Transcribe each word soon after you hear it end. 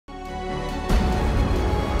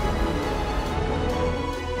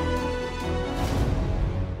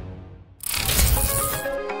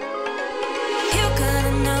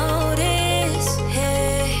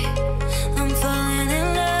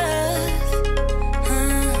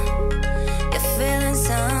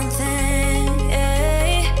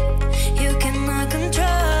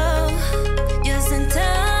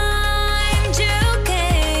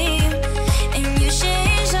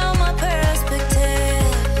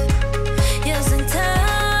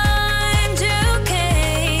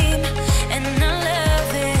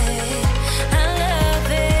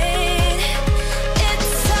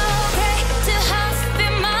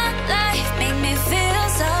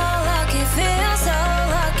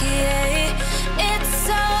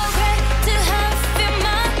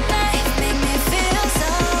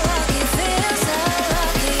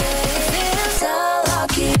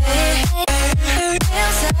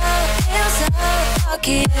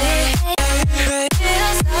lucky. Feel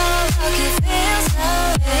so lucky, feel so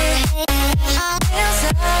lucky. Feel so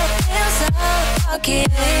lucky, feel so lucky.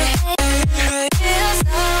 Feel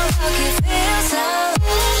so lucky, feel so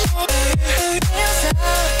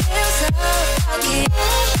lucky.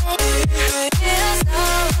 Feel so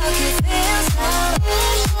lucky, feel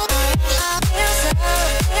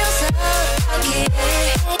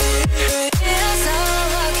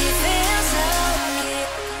so lucky.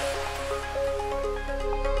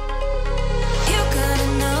 You gotta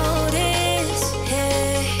notice,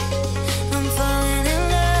 hey, I'm falling in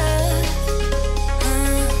love.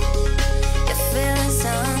 You're feeling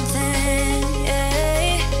something,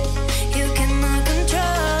 yeah. You cannot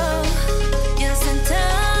control. Yes,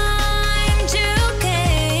 sometimes you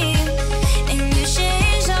came and you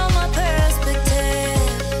changed all my perspective.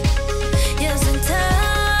 Yes,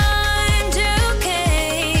 sometimes you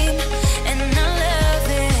came and I love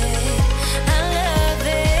it. I love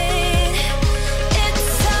it. It's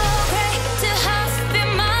so great to have you in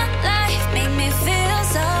my life. Make me feel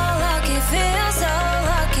so lucky, feel so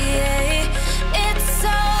lucky. Yeah. It's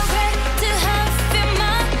so great to have you in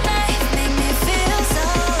my life. Make me feel so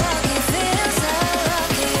lucky, feel so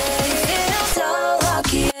lucky. Feel so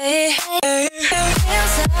lucky. Feel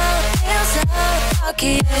so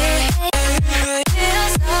lucky. Feel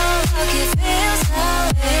so lucky, feel so lucky. Feel so lucky,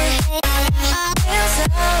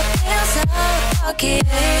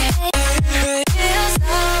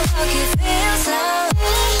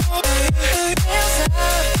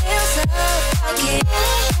 feel so lucky.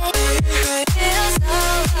 Feel so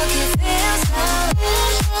lucky, feel so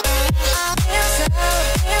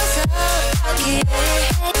lucky.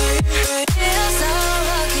 Feel so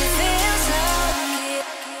lucky, feel so lucky.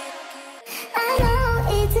 I know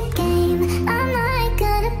it's a game, I'm not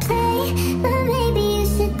gonna play, but maybe you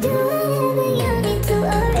should do whatever you need to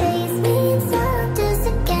erase me. It's all just a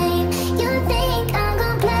game, you think I'm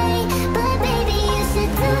gonna play, but maybe you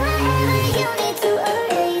should do whatever you need to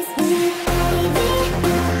erase me. Baby,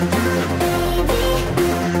 baby, baby,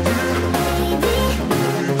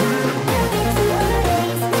 you need to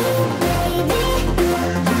erase me. Baby, baby,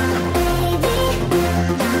 baby,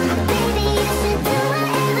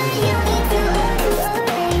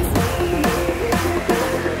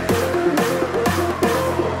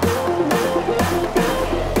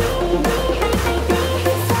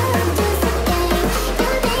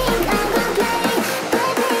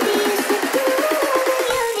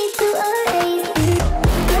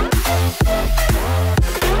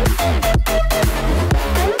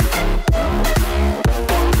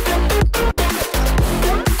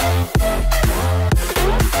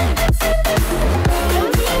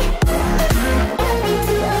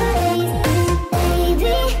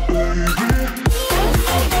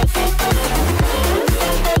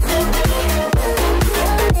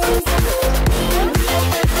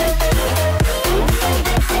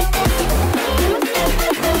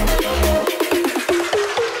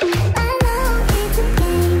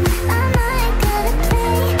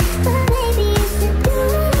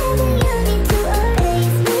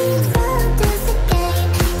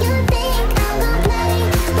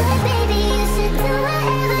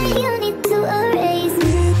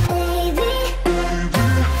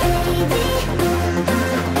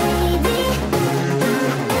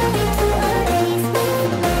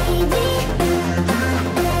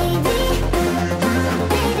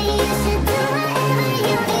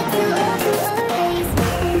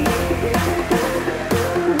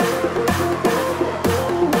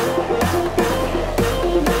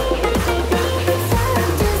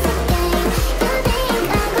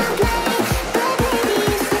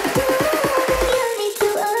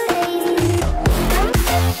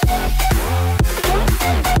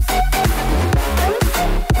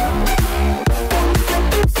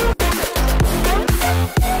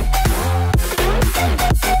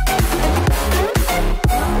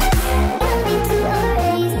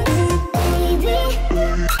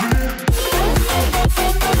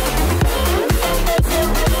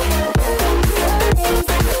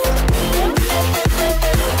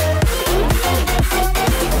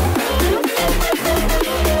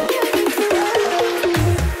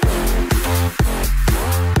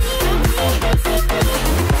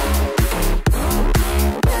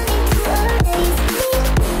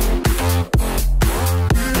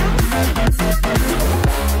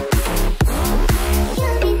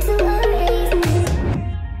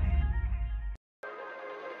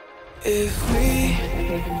 we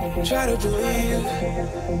try to believe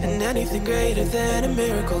in anything greater than a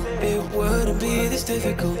miracle, it wouldn't be this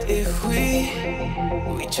difficult. If we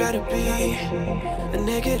try to be a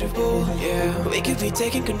negative bull, yeah, we could be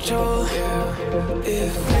taking control, yeah.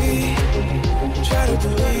 If we try to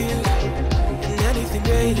believe in anything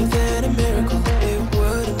greater than a miracle, it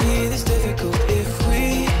wouldn't be this difficult. If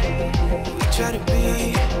we try to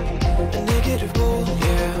be a negative bull,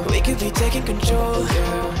 yeah, we could be taking control,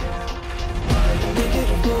 yeah.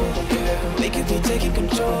 Negative bull, yeah, we could be taking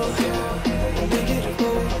control, yeah. Negative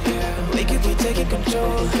bull, yeah, we could be taking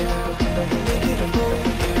control, yeah. Negative bull,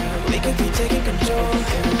 yeah, we could be taking control,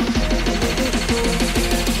 yeah. Negative bull,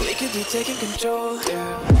 yeah, we could be taking control,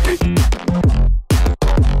 yeah.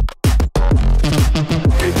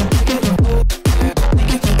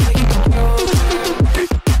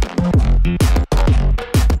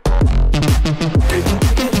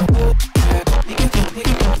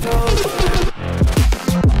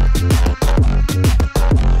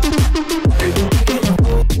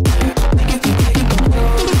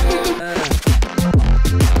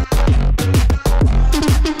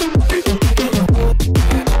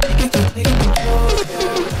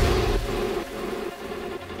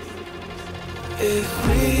 If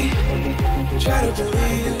we try to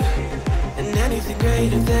believe in anything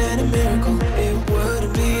greater than a miracle, it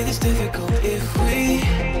wouldn't be this difficult. If we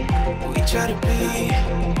try to be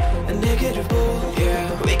a negative bull, yeah,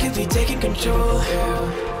 we could be taking control, yeah.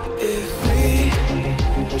 If we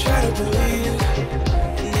try to believe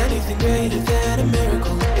in anything greater than a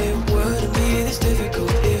miracle, it wouldn't be this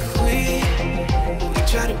difficult. If we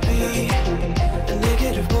try to be a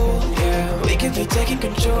negative bull, yeah, we could be taking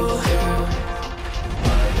control, yeah.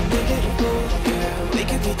 Negative bull, yeah, we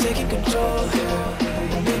could be taking control,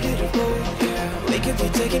 yeah. Negative bull, yeah, we could be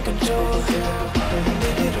taking control, yeah.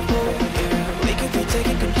 Negative bull, yeah, we could be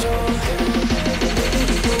taking control, yeah.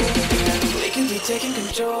 Negative bull, yeah, we could be taking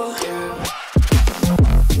control, yeah.